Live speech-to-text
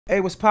Hey,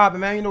 what's poppin',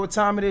 man? You know what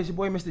time it is? Your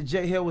boy Mr.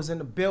 J Hill was in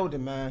the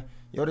building, man.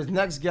 Yo, this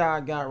next guy I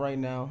got right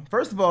now.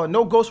 First of all,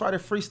 no GhostWriter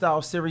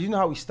Freestyle series. You know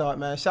how we start,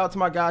 man. Shout out to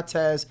my guy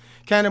Taz.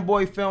 Cannon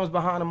Boy Films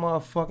behind the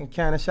motherfucking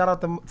cannon. Shout out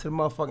to the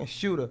motherfucking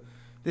shooter.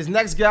 This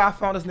next guy, I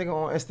found this nigga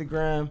on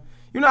Instagram.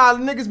 You know how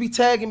niggas be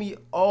tagging me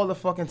all the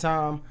fucking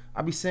time.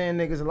 I be saying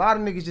niggas, a lot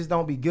of niggas just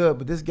don't be good,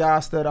 but this guy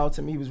stood out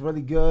to me. He was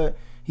really good.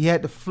 He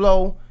had the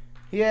flow.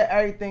 He had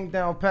everything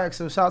down packed.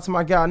 So shout out to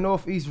my guy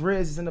NorthEast. Redz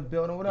is in the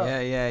building. What up?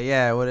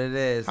 Yeah. What it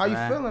is? How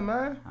man. You feeling,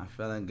 man? I'm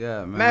feeling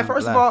good, man. Man,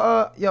 first of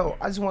all, yo,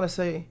 I just want to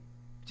say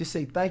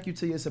thank you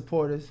to your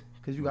supporters,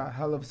 because you got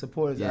hell of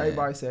supporters. Yeah.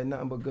 Everybody said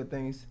nothing but good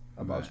things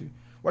about you.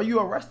 Were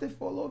you arrested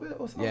for a little bit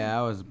or something? Yeah,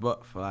 I was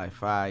booked for like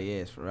 5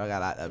 years for real. I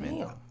got locked up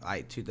in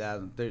like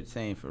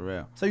 2013 for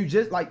real. So you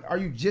just are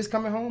you just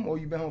coming home, or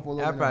you been home for a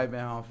little bit? I've probably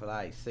been home for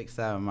like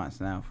 6-7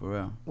 months now for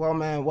real. Well,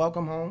 man,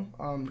 welcome home.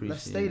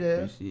 Let's stay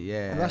there.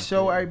 And let's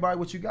show everybody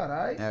what you got, all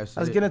right?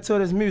 Absolutely. Let's get into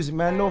this music,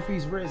 man.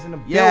 NorthEast Redz in the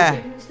building.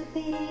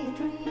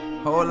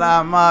 Yeah. Whole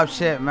lot of mob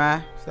shit,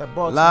 man. It's that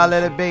Baltimore Law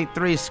Little Big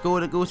 3, School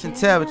to Goose and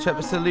Tell, trip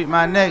to salute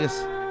my niggas.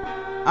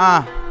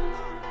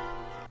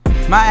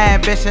 My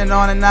ambition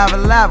on another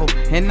level,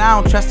 and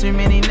I don't trust too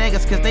many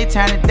niggas cause they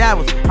turn to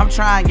devils. I'm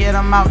trying to get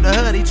them out the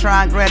hood, he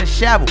trying to grab a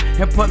shovel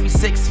and put me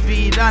 6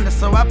 feet under,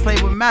 so I play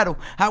with metal.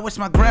 I wish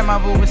my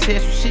grandmother was here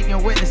so she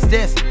can witness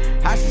this.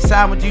 I should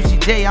sign with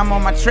UCJ, I'm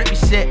on my trippy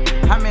shit.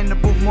 I'm in the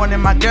booth more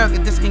than my girl, cause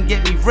this can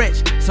get me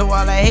rich. So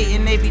all that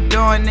hating they be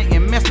doing, they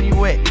can miss me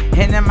with.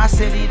 And in my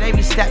city, they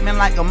be stepping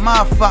like a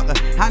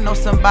motherfucker. I know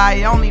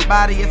somebody, only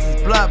body is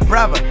his blood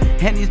brother.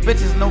 And these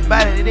bitches know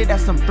better, they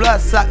got some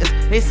blood suckers.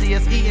 They see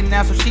us eating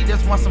now, so she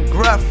just wants some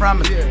grub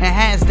from us. And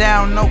hands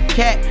down, no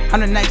cat,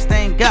 I'm the next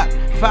thing up.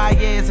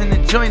 5 years in the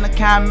joint, I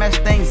kinda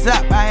messed things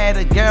up. I had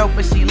a girl,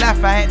 but she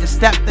left, I had to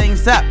step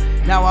things up.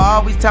 Now I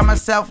always tell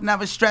myself,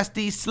 never stress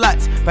these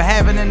sluts. But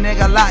having a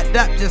nigga locked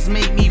up just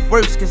made me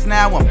worse. Cause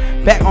now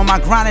I'm back on my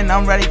grind and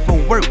I'm ready for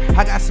work.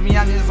 I got some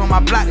youngins on my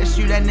block that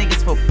shoot at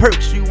niggas for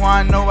perks. You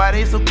wanna know why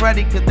they so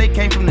cruddy? Cause they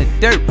came from the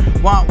dirt.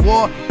 Want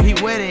war? He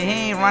with it,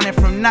 he ain't running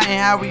from nothing.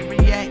 How we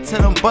react to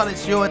them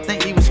bullets, you would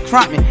think he was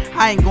crumping.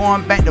 I ain't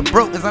going back to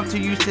broke cause I'm too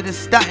used to this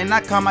stunting.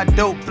 I call my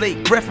dope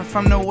Blake Griffin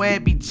from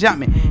nowhere be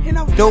jumping. And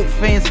our dope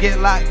fans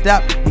get locked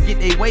up and get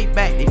their weight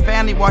back. They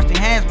family wash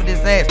their hands with his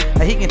ass,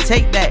 like he can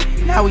take that.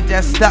 Now we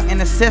just stuck in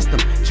the system,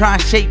 trying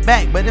to shake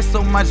back. But there's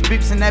so much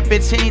beeps in that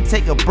bitch, he ain't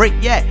take a break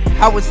yet.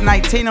 I was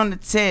 19 on the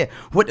tear,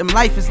 with them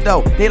lifers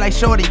though. They like,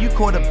 shorty, you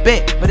caught a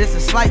bit, but it's a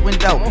slight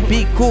window.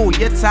 Be cool,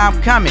 your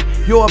time coming.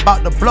 You're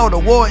about to blow. The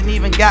warden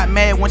even got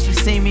mad when she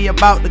seen me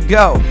about to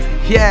go.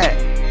 Yeah.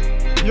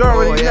 You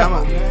already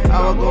know.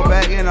 I'ma go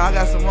back in. I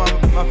got some more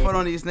my foot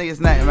on these niggas'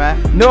 neck,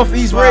 man.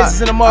 NorthEast Redz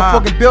is in the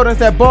motherfucking buildings,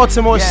 that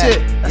Baltimore shit.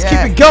 Let's keep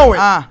it going.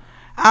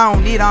 I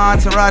don't need an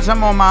entourage,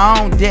 I'm on my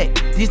own dick.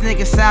 These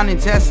niggas sounding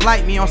just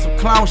like me on some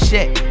clone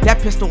shit. That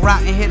pistol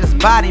rock and hit his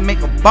body,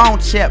 make a bone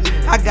chip.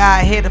 I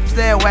got hit a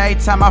stairway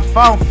every time my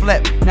phone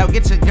flip. Now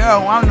get your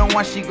girl, I'm the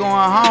one she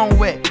going home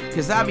with.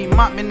 Cause I be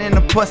mopping in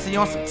the pussy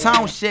on some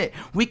tone shit.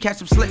 We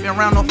catch him slipping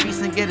around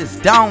NorthEast and get his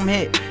dome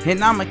hit.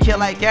 And I'ma kill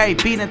like every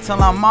beat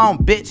until I'm on,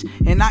 bitch.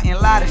 And I can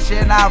lie the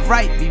shit I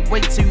write, be way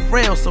too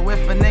real. So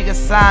if a nigga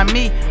sign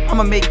me,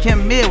 I'ma make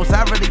him meals.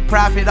 I really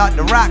profit out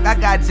the rock, I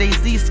got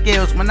Jay-Z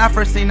skills. When I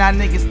first seen that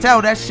niggas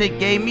tell, that shit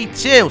gave me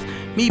chills.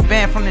 Me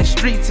banned from the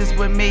streets is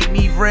what made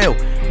me real.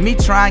 Me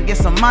trying to get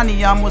some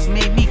money almost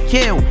made me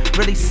kill.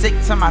 Really sick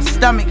to my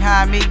stomach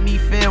how it made me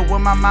feel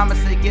when my mama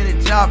said get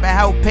a job and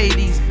help pay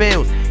these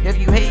bills. If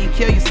you hate and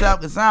kill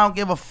yourself, cause I don't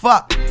give a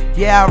fuck.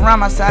 Yeah, I run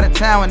my side of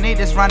town and they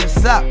just run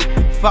us up.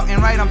 Fucking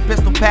right, I'm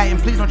pistol patting,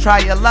 please don't try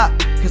your luck.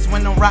 Cause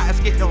when them rotters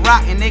get the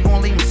rockin', they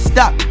gon' leave them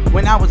stuck.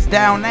 When I was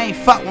down, they ain't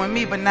fuck with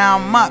me, but now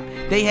I'm up.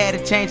 They had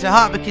to change the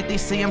heart because they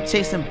see I'm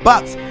chasing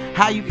bucks.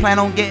 How you plan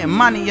on getting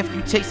money if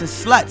you chasing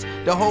sluts?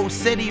 The whole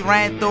city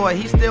ran through it,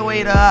 he still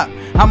ate her up.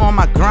 I'm on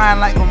my grind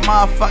like a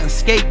motherfucking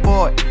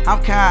skateboard. I'm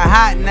kinda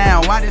hot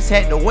now, I just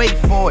had to wait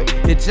for it.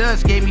 The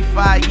judge gave me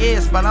 5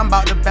 years, but I'm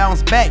about to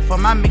bounce back. For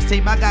my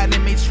mixtape, I got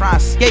inmates trying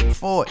to escape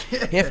for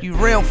it. If you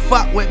real,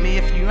 fuck with me,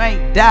 if you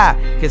ain't, die.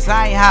 Cause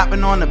I ain't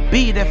hopping on the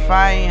beat if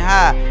I ain't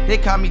high. They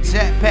call me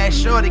Jetpack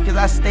Shorty cause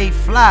I stay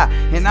fly.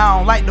 And I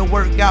don't like to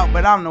work out,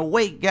 but I'm the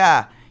weight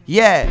guy.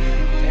 Yeah.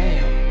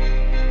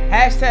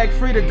 Hashtag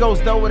free the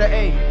ghost though with an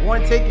A. One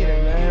ticket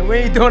in, man. We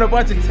ain't doing a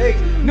bunch of takes.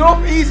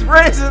 NorthEast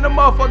Redz is in the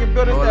motherfucking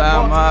building.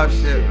 That mob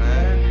shit,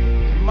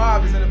 man. The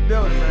mob is in the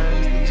building,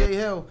 man. Mr. J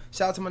Hill.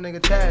 Shout out to my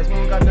nigga Taz. We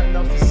don't got nothing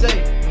else to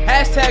say.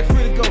 Hashtag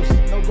free the ghost.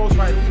 No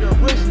GhostWriter.